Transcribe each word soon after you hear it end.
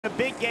A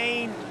big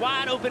gain,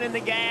 wide open in the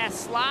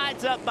gas,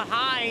 slides up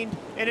behind,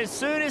 and as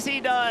soon as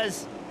he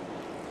does,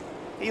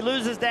 he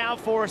loses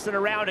downforce and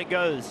around it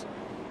goes.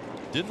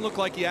 Didn't look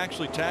like he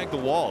actually tagged the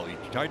wall. He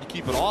tried to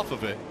keep it off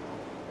of it.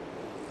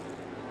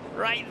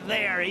 Right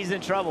there, he's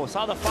in trouble.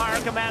 Saw the fire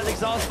come out of the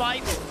exhaust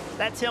pipe?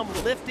 That's him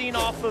lifting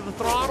off of the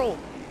throttle.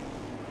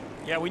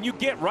 Yeah, when you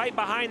get right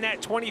behind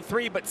that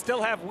 23 but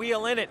still have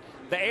wheel in it,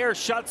 the air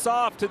shuts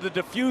off to the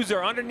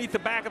diffuser underneath the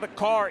back of the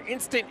car,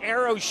 instant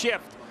aero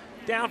shift.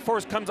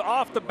 Downforce comes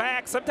off the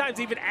back, sometimes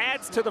even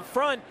adds to the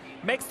front,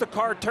 makes the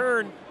car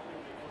turn.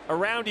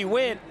 Around he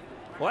went.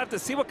 We'll have to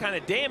see what kind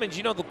of damage.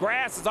 You know, the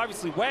grass is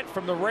obviously wet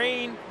from the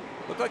rain.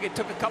 Looked like it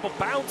took a couple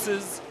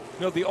bounces.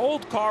 You know, the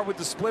old car with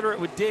the splitter, it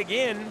would dig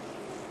in.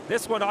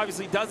 This one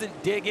obviously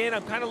doesn't dig in.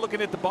 I'm kind of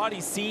looking at the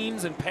body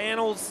seams and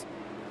panels.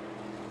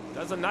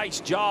 Does a nice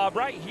job.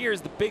 Right here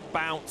is the big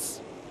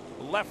bounce.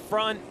 The left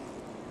front,